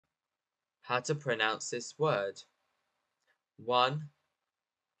How to pronounce this word?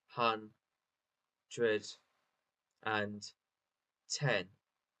 110.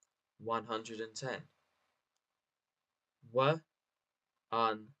 110. W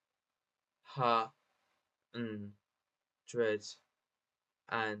un ha n dred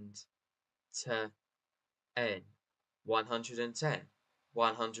and t n 110.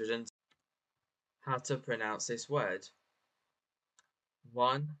 110. How to pronounce this word?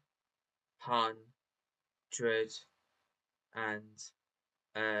 110 and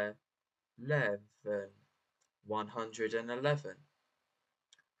 11. 111.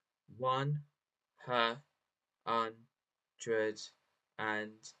 110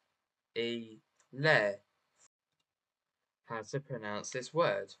 and 11. How to pronounce this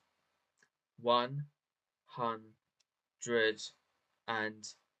word?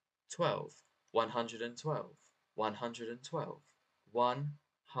 112. 112. 112.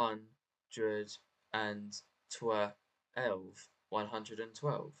 112.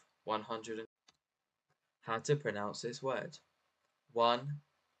 112. 100. How to pronounce this word?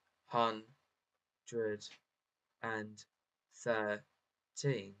 113.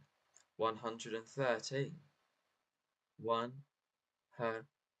 113.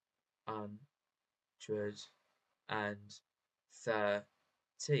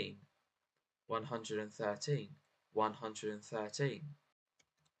 113. 113. 113.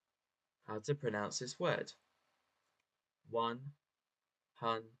 How to pronounce this word?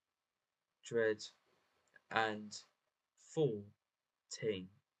 114.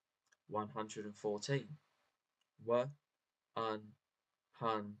 114. 114.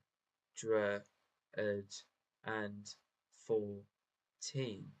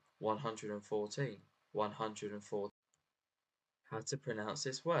 114. 114. How to pronounce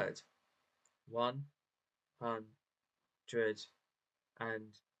this word? 115.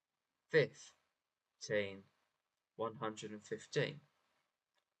 115. 115.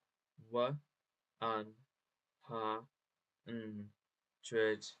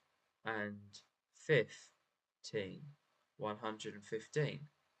 115.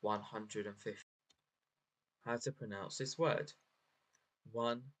 115. How to pronounce this word?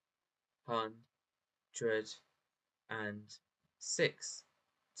 116.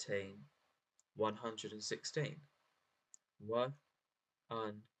 116. 116.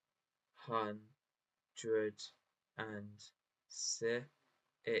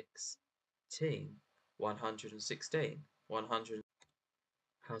 116. 100.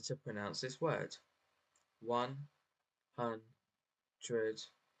 How to pronounce this word? 117.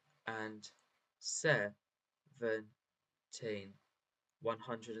 117.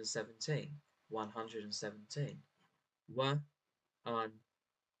 117. 100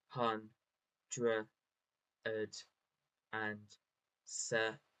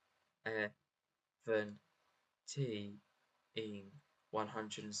 and 17.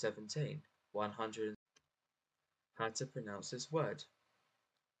 117. 100. How to pronounce this word?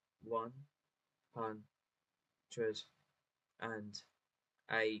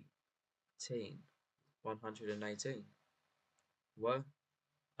 118. 118. 118.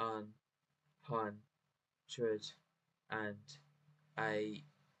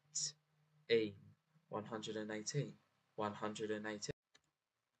 118.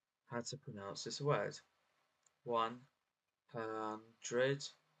 How to pronounce this word?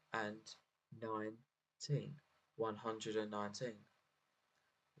 119. 119. 119.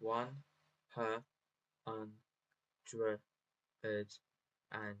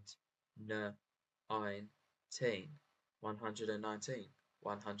 119.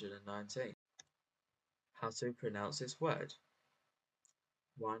 119. How to pronounce this word?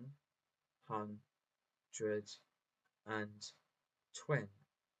 120.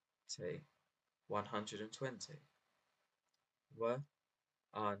 120.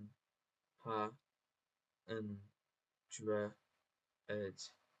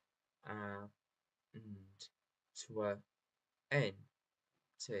 Hundred and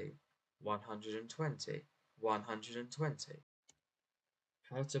 120. 120.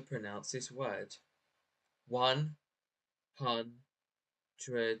 How to pronounce this word? 121.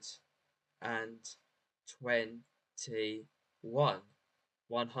 121.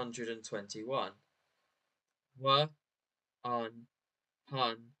 121.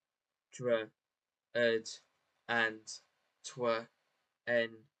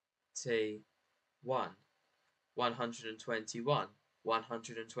 121.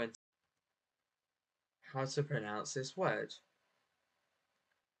 120. How to pronounce this word?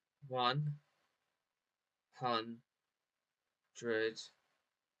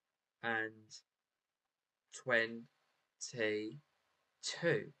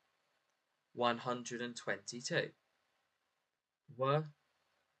 122. 122. W,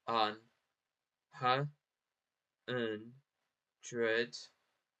 un, h, un, dred,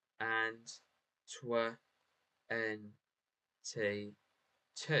 and tw, n, t,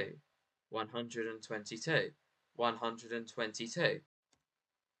 2. 122. 122.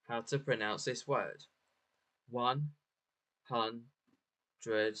 How to pronounce this word? 100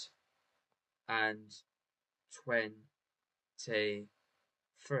 and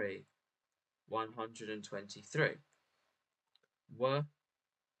 23. 123. W,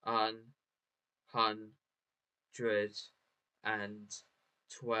 un, hun, dred, and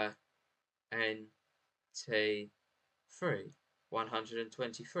tw, n, t, 3.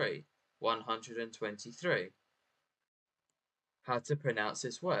 123. 123. How to pronounce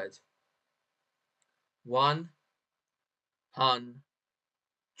this word? 100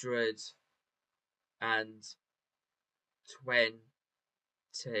 and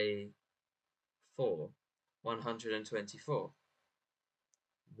 24. 124.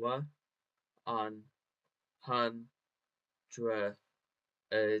 W, un, hun, dred,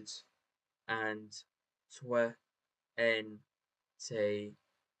 and tw, n, t,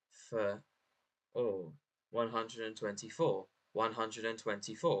 4. 124.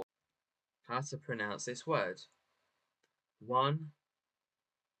 124. How to pronounce this word? 100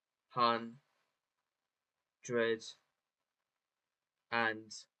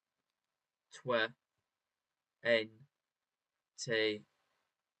 and tw, n, t,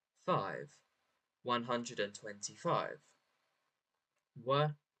 5. 125.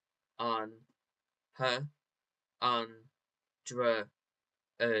 W, un, h, un, dred,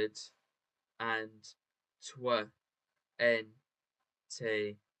 and tw, n,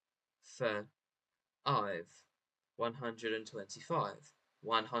 t, 5. 125.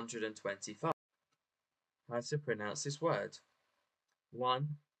 125. How to pronounce this word? 100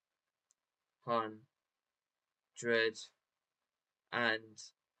 and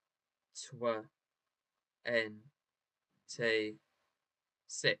tw, n, t,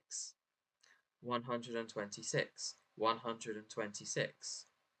 6. 126. 126.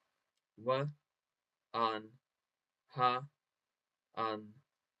 W, un, h, un,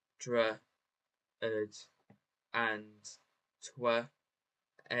 dred, and tw,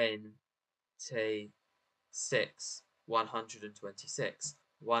 n, t, 6. 126.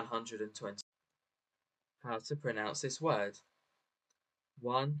 120. How to pronounce this word?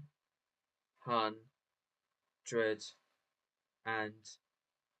 100 and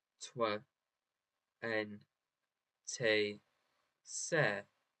tw, n, t, 7.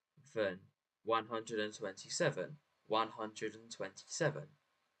 127. 127.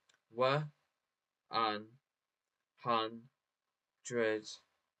 W, un, hun, dred,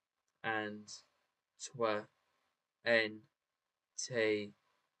 and tw, n, t,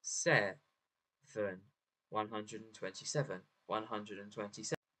 7. 127.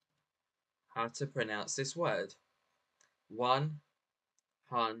 127. How to pronounce this word? 100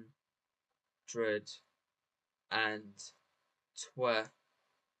 and tw,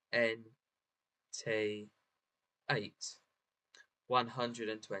 n, t, 8.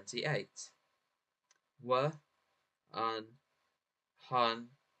 128. W, un, hun,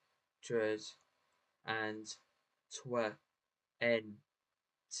 dred, and tw, n,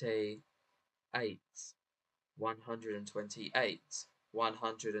 t, 8. 128.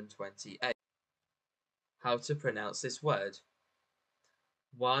 128. How to pronounce this word?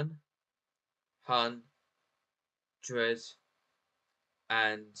 100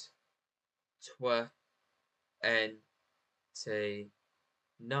 and tw, n, t,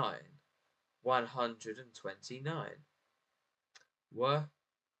 9. 129. W,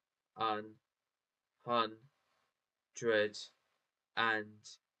 un, hun, dred,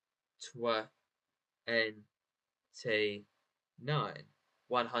 and tw, n, t, 9.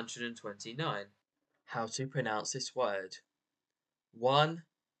 129. How to pronounce this word? 100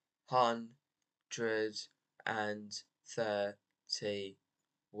 and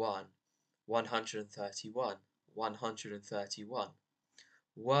 31. 131. 131.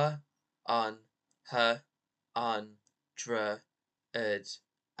 W, un, h, un, dred,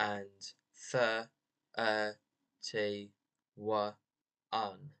 and t, w,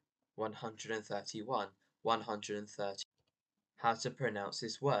 un. 131. 130. How to pronounce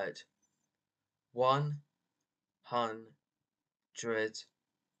this word? 100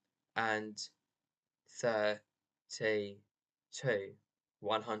 and 32.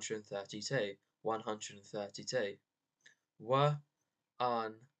 132. 132. W,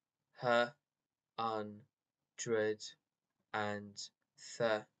 un, h, un, dred, and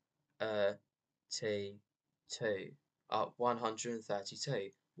 32.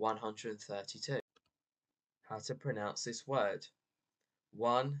 132. 132. How to pronounce this word?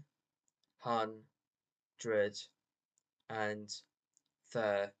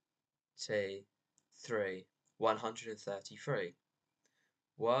 133. 133.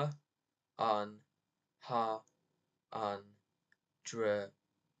 Wa un ha un dr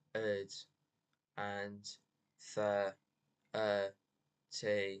ed and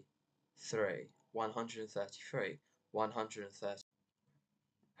t 3. 133. 130.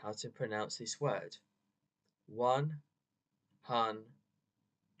 How to pronounce this word?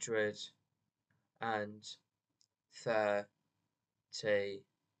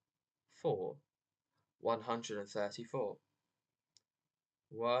 134. 134.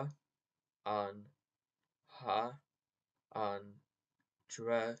 Wa un ha un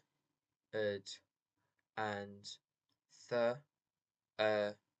dr ed and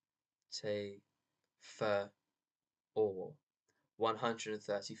t 4.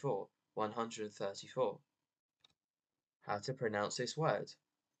 134. 134. How to pronounce this word?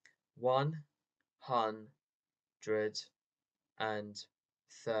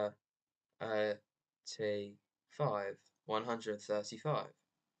 135. 135.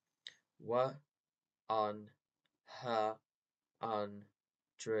 Wa un ha un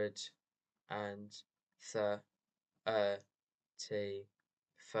dred and t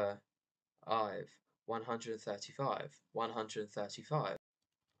 5. 135. 135.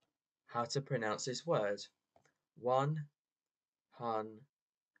 How to pronounce this word?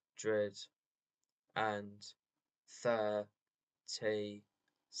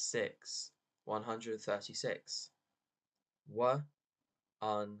 136. 136. Wa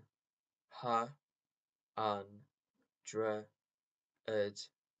un ha un dred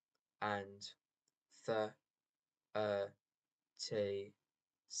and t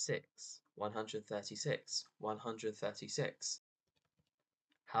 6. 136. 136.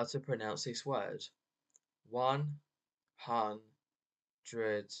 How to pronounce this word?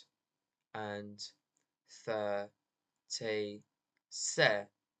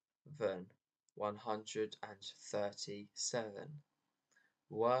 137. 137.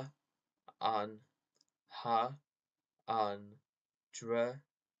 Wa un ha un dred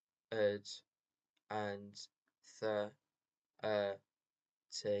and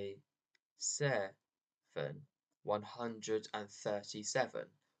t 137.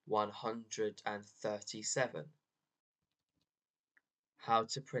 137. How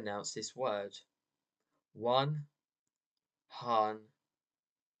to pronounce this word?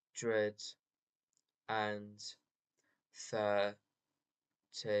 138.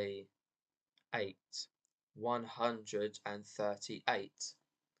 138.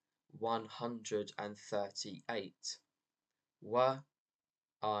 138. Wa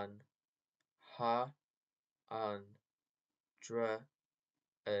un ha un dred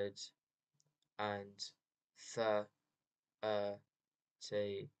and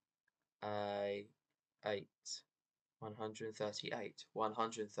t 138.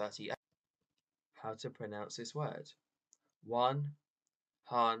 138. How to pronounce this word?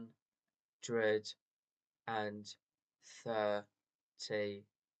 139.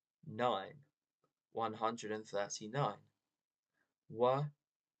 139. Wa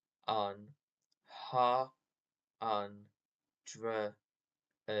un ha un dred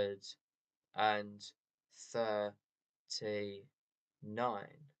and t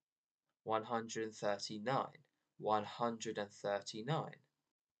 139. 139.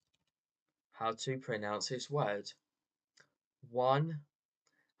 How to pronounce this word?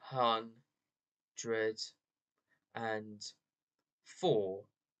 140.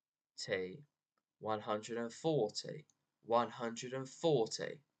 140.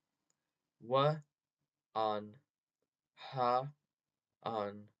 140. Wa un ha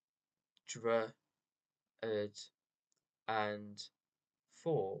un dred and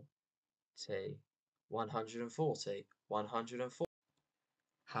 40. 140. 140.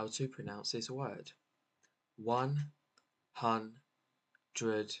 How to pronounce this word?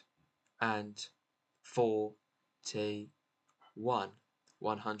 141.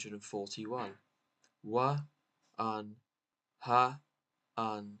 141. Wa un ha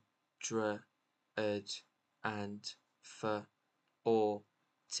un dred and 41.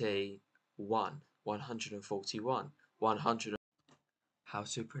 141. 100. How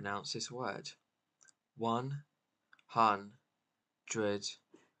to pronounce this word?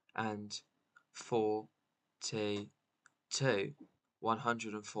 142.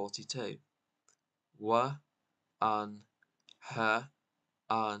 142. Wa un ha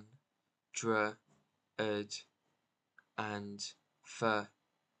un dred and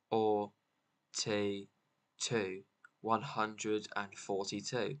 42.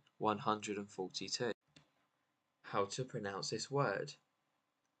 142, 142. How to pronounce this word?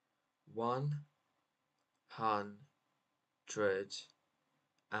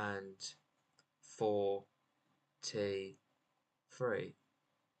 143,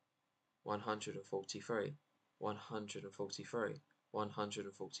 143, 143,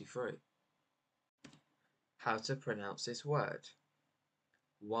 143. How to pronounce this word?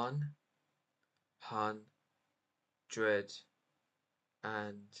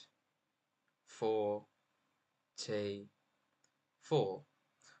 144,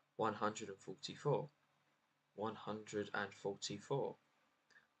 144,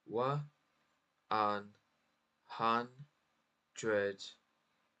 144.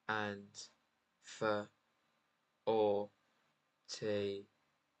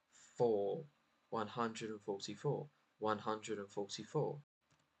 144, 144.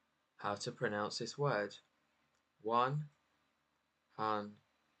 How to pronounce this word?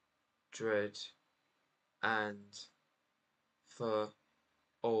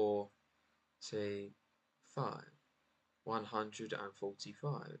 145,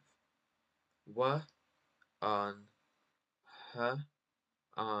 145. W an h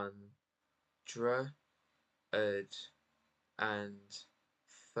an dr ed and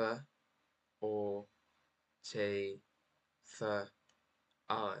f or t f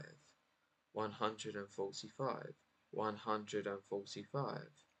ive. 145, 145.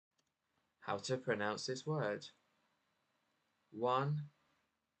 How to pronounce this word?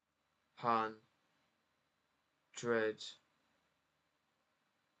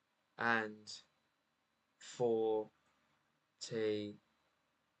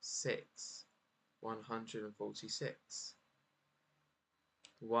 146.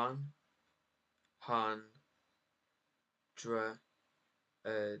 100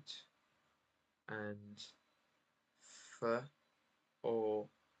 and f or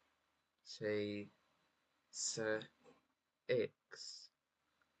t x.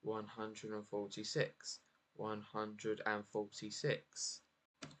 146, 146.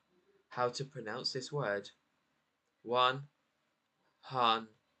 How to pronounce this word?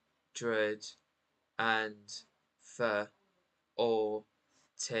 100 and f or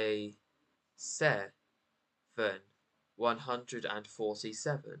t 7,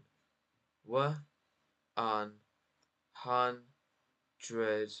 147. W an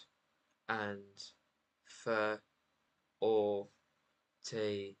hundred and f or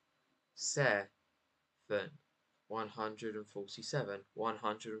t 7, 147,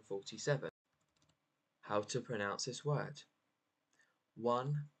 147. How to pronounce this word?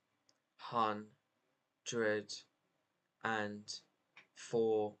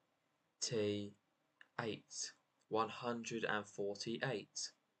 148,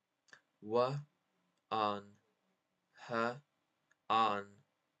 148. W an h an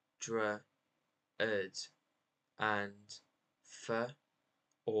dr ed and f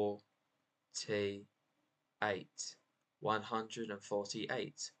or t 8,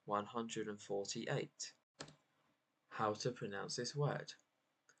 148, 148. How to pronounce this word?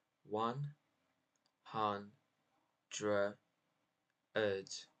 149,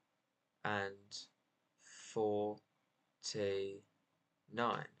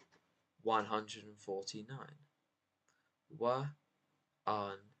 149. W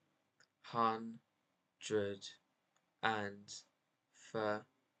an hundred and f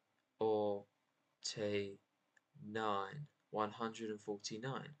or t 9,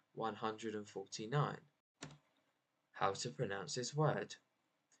 149, 149. How to pronounce this word?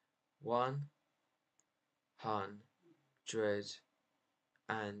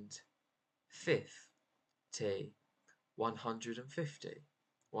 150, 150,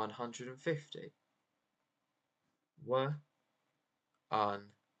 150. W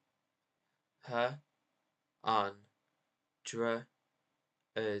an h an dr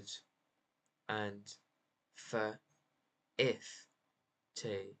ed and f if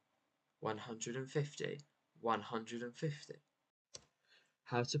t 150, 150.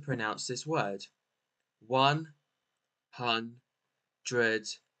 How to pronounce this word?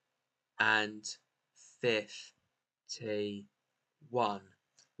 151,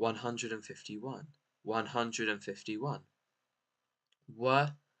 151, 151. W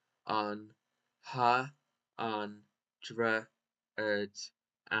an h an dr ed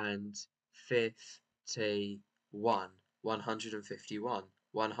and 51, 151,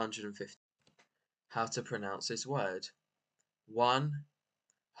 150. How to pronounce this word?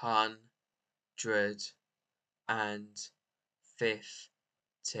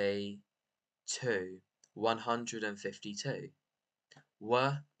 152, 152.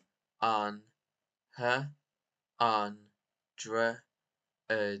 W an h un, dr,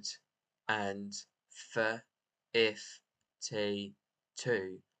 ud, and f, if, t,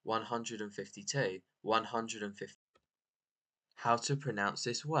 2, 152, 150. How to pronounce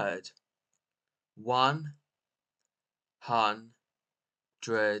this word? 1, hun,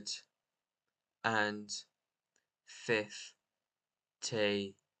 dred, and fifth,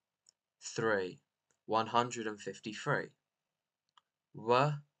 t, 3, 153.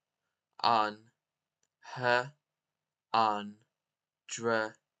 W, un, h, un,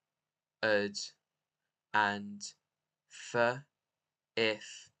 dr, ud, and f,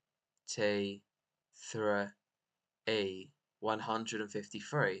 if, t, 3, e,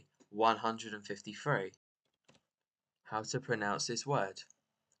 153, 153. How to pronounce this word?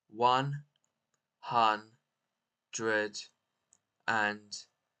 1, hun, dred, and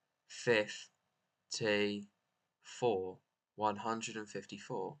fifth, t, 4,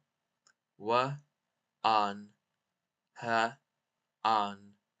 154. W, un, h, un,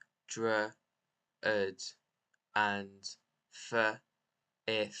 dr, ud, and f,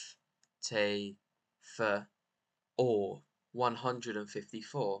 if, t, f, or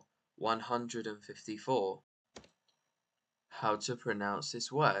 154, 154. How to pronounce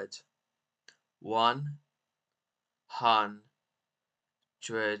this word? 1, hun,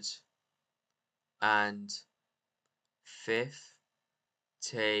 dred, and fifth,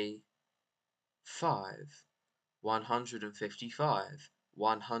 t, 5, 155,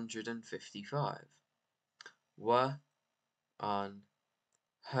 155. W, un,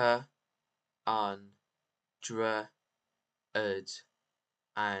 h, un, dr, ud,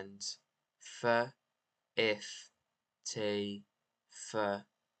 and f, if, t, f,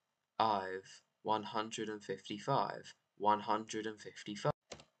 5, 155, 155.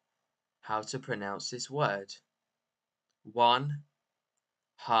 How to pronounce this word? 1,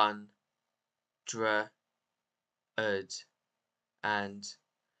 hun, dr, ud, and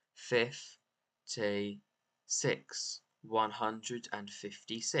fifth, t, 6,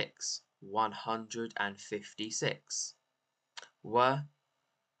 156, 156. W,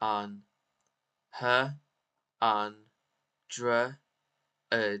 un, h, un, dr,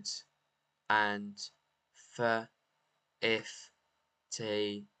 ud, and f, if,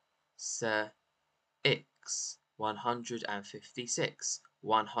 t, s, x, 156,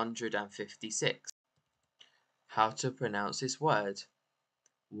 156. How to pronounce this word?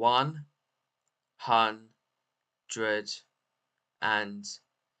 1, hun, dred, and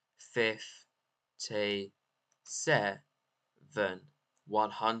fifth, t, 7,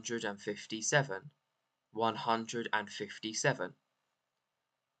 157, 157.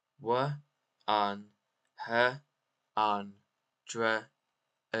 W, un, h, un, dr,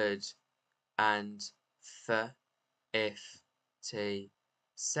 ud, and f, if, t,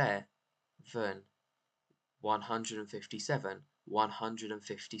 7, 157,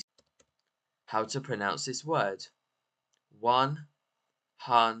 150. How to pronounce this word? 1,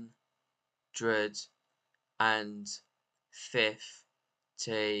 hun, dred, and fifth,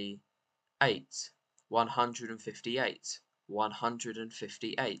 t, 8, 158,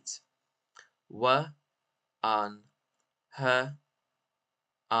 158. W, un, h,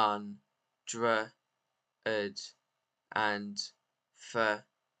 un, dr, ud, and f,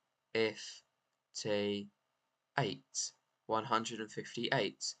 if, t, 8,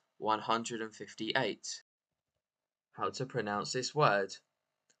 158, 158. How to pronounce this word?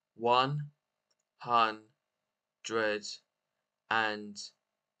 1, hun, dred, and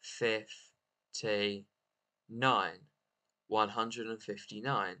fifth, t, 9,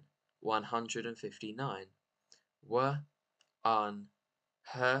 159, 159. W, un,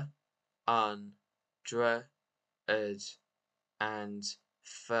 h, un, dr, ud, and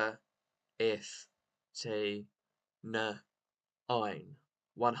f, if, t, n, ein,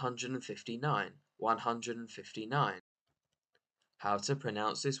 159, 159. How to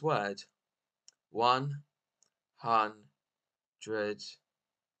pronounce this word? 1, hun, dred,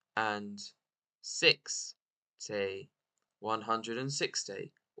 and 6, t,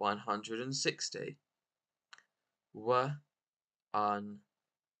 160, 160. W, un,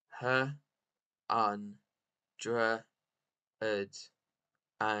 h, un, dr, ud,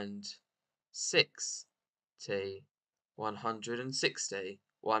 and 6, t, 160,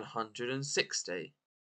 160.